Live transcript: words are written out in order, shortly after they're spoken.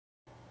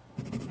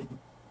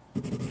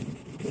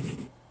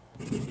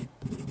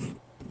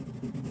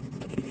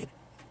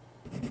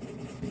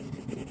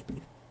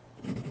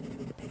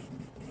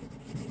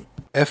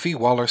Effie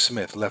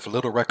Waller-Smith left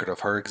little record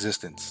of her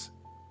existence.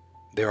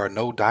 There are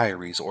no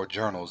diaries or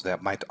journals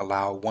that might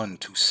allow one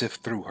to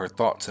sift through her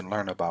thoughts and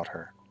learn about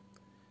her.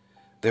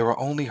 There are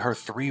only her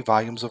 3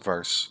 volumes of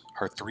verse,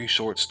 her 3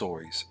 short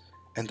stories,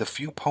 and the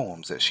few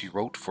poems that she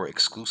wrote for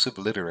exclusive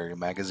literary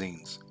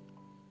magazines.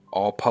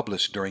 All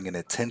published during an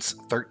intense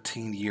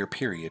 13-year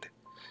period,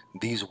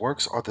 these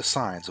works are the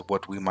signs of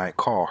what we might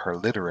call her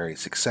literary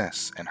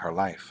success in her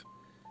life.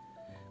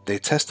 They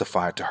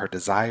testified to her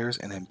desires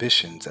and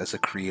ambitions as a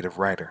creative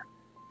writer,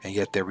 and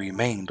yet they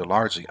remained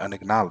largely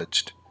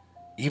unacknowledged,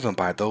 even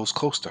by those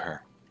close to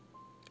her.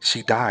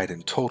 She died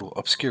in total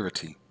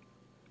obscurity.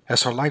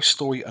 As her life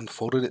story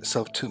unfolded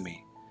itself to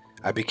me,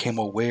 I became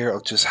aware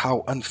of just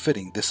how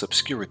unfitting this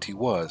obscurity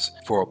was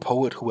for a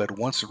poet who had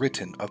once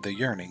written of the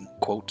yearning,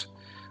 quote,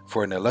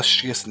 for an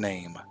illustrious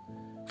name,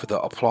 for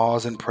the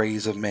applause and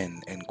praise of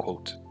men, end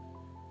quote,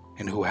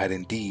 and who had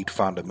indeed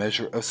found a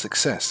measure of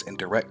success in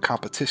direct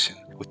competition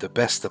with the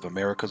best of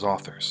America's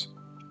authors.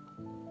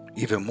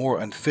 Even more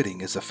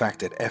unfitting is the fact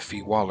that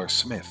Effie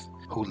Waller-Smith,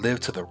 who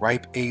lived to the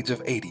ripe age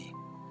of 80,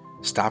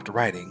 stopped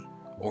writing,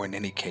 or in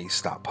any case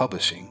stopped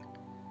publishing,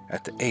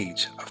 at the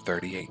age of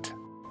 38.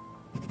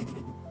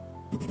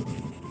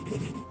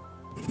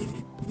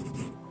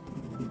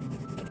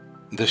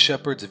 The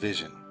Shepherd's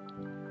Vision.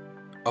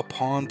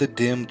 Upon the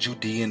dim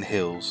Judean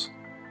hills,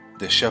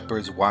 the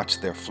shepherds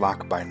watched their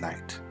flock by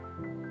night,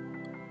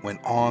 when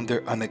on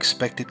their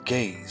unexpected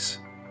gaze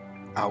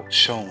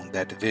outshone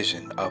that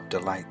vision of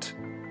delight,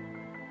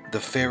 the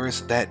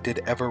fairest that did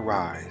ever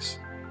rise,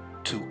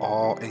 to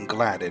awe and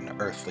gladden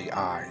earthly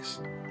eyes.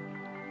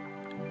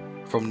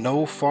 From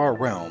no far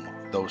realm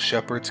those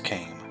shepherds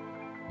came,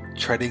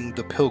 treading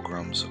the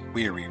pilgrim's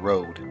weary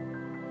road.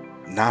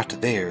 Not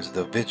theirs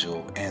the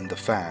vigil and the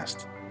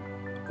fast,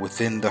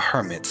 within the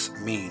hermit's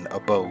mean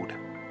abode.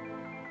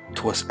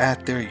 'Twas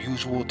at their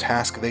usual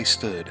task they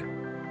stood,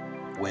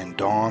 when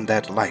dawned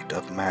that light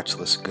of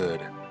matchless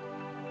good.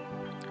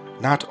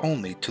 Not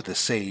only to the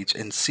sage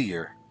and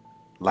seer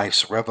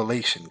life's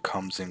revelation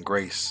comes in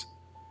grace,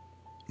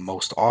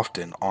 most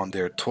often on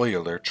their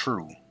toiler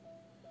true,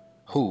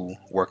 who,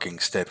 working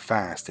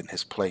steadfast in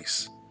his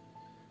place,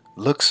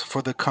 looks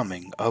for the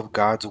coming of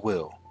God's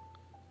will,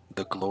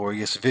 the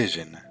glorious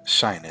vision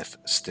shineth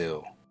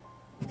still.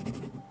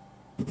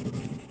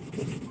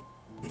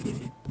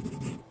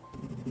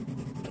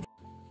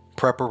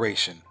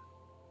 Preparation.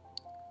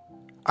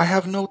 I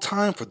have no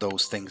time for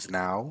those things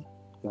now,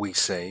 we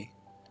say,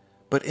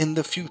 but in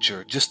the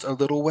future just a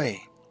little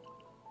way.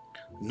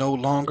 No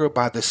longer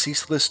by the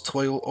ceaseless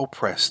toil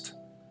oppressed,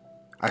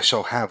 I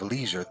shall have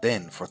leisure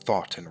then for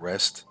thought and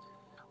rest,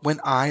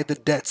 when I the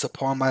debts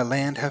upon my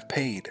land have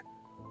paid,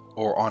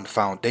 or on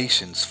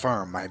foundations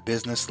firm my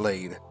business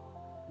laid.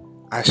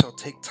 I shall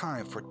take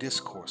time for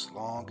discourse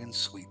long and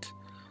sweet,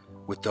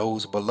 with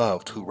those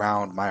beloved who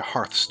round my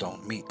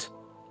hearthstone meet.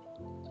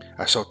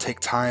 I shall take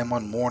time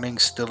on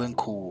mornings still and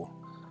cool,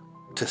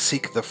 to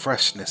seek the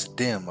freshness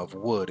dim of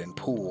wood and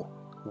pool,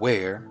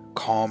 where,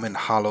 calm and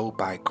hallowed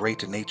by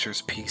great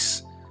nature's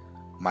peace,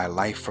 my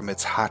life from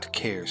its hot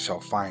cares shall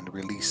find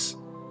release.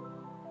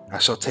 I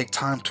shall take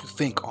time to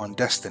think on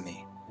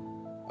destiny,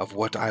 of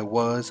what I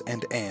was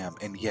and am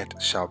and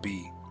yet shall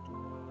be,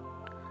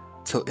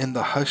 till in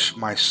the hush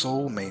my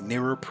soul may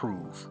nearer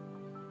prove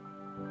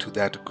to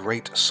that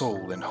great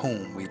soul in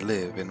whom we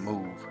live and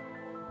move.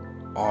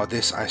 All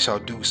this I shall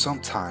do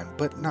sometime,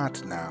 but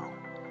not now.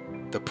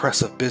 The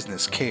press of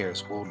business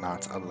cares will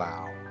not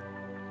allow.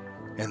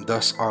 And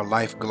thus our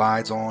life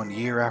glides on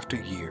year after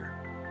year.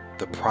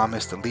 The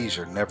promised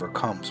leisure never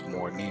comes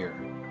more near.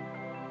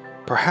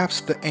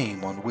 Perhaps the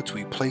aim on which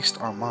we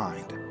placed our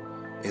mind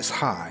is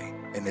high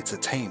and its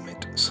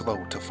attainment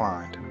slow to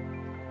find.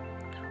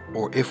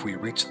 Or if we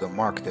reach the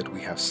mark that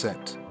we have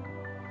set,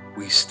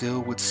 we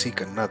still would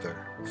seek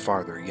another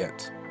farther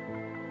yet.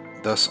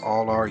 Thus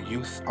all our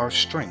youth, our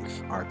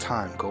strength, our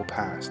time go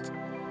past,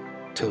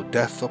 till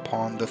death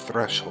upon the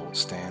threshold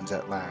stands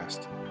at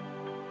last.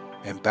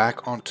 And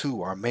back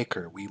unto our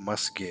Maker we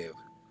must give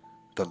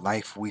the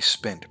life we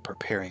spent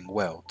preparing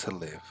well to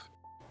live.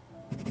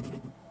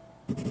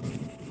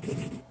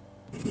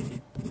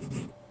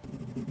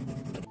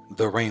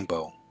 The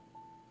Rainbow.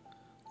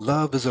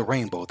 Love is a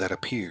rainbow that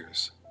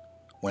appears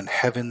when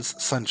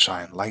heaven's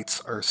sunshine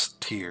lights earth's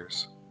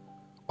tears.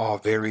 All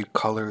varied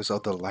colors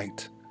of the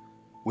light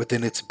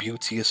within its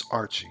beauteous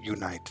arch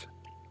unite.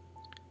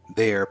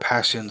 There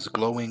passion's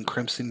glowing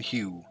crimson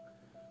hue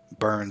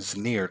burns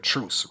near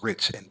truth's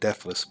rich and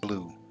deathless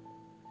blue,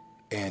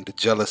 and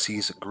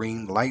jealousy's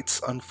green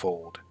lights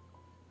unfold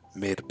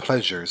mid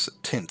pleasure's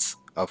tints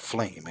of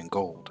flame and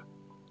gold.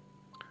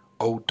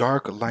 O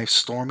dark life's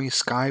stormy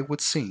sky would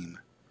seem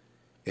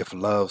if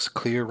love's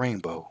clear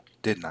rainbow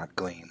did not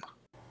gleam.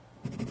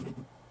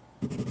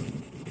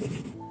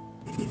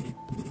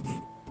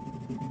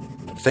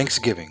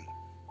 Thanksgiving.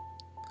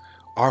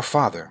 Our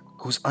Father,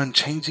 whose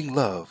unchanging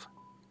love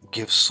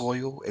gives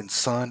soil and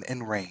sun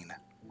and rain,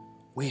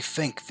 we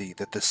thank Thee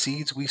that the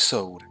seeds we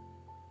sowed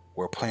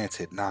were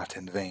planted not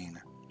in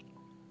vain.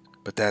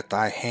 but that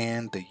thy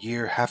hand the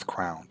year hath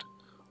crowned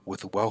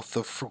with wealth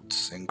of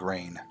fruits and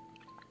grain.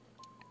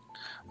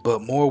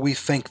 But more we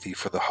thank thee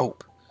for the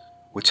hope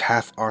which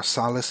hath our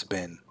solace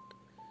been,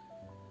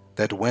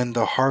 that when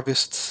the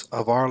harvests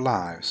of our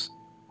lives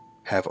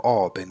have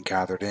all been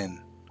gathered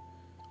in,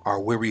 our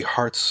weary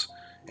hearts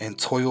and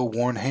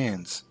toil-worn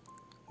hands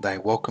thy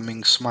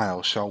welcoming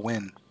smile shall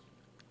win.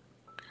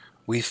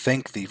 We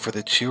thank thee for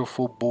the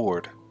cheerful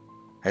board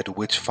at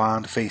which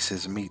fond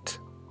faces meet,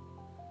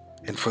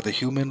 and for the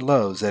human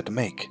loves that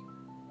make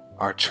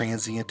our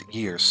transient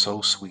years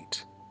so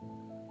sweet.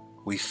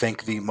 We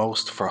thank thee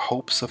most for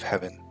hopes of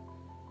heaven,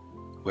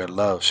 where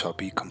love shall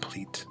be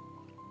complete.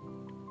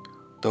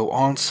 Though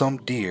on some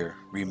dear,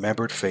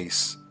 remembered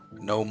face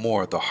no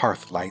more the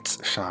hearth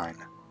lights shine,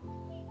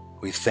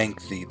 we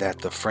thank thee that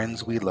the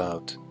friends we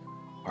loved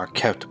are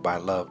kept by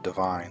love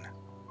divine.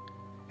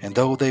 And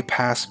though they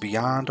pass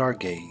beyond our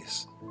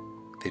gaze,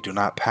 they do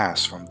not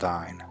pass from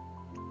thine.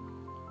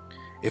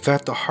 If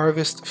at the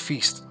harvest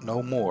feast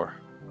no more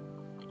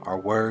our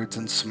words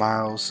and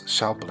smiles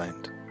shall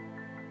blend,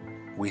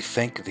 we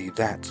thank thee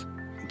that,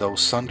 though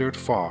sundered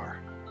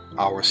far,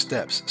 our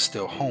steps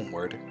still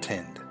homeward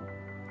tend,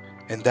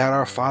 and that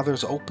our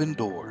Father's open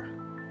door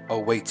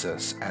awaits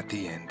us at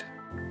the end.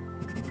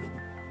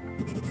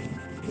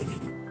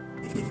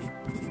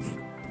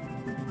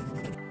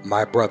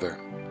 My Brother,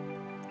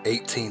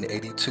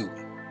 1882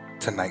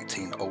 to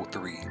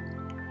 1903.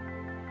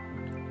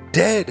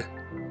 Dead!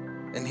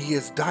 And he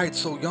has died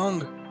so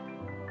young.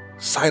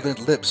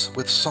 Silent lips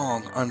with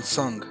song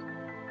unsung,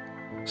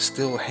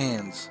 still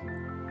hands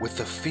with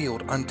the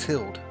field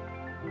untilled,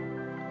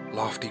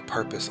 lofty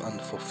purpose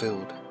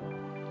unfulfilled.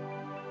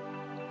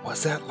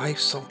 Was that life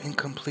so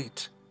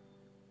incomplete?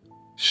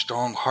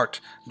 Strong heart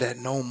that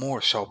no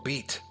more shall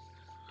beat,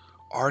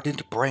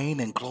 ardent brain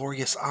and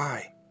glorious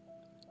eye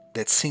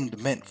that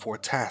seemed meant for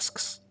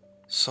tasks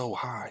so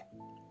high,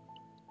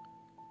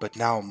 but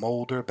now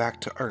molder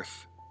back to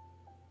earth.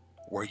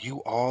 Were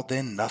you all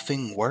then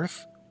nothing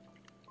worth?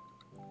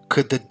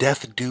 Could the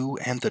death dew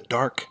and the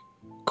dark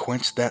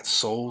quench that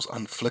soul's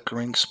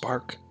unflickering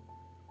spark?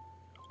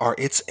 Are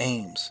its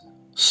aims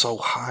so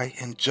high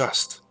and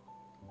just,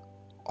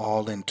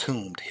 all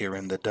entombed here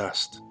in the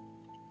dust?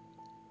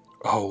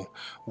 Oh,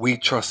 we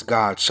trust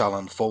God shall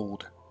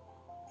unfold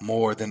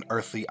more than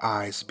earthly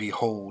eyes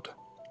behold,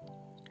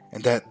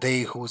 and that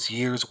they whose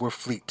years were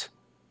fleet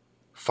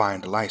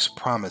find life's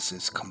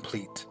promises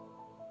complete,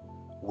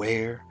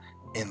 where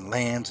in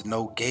lands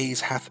no gaze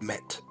hath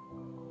met,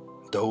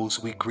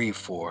 those we grieve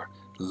for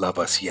love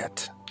us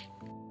yet.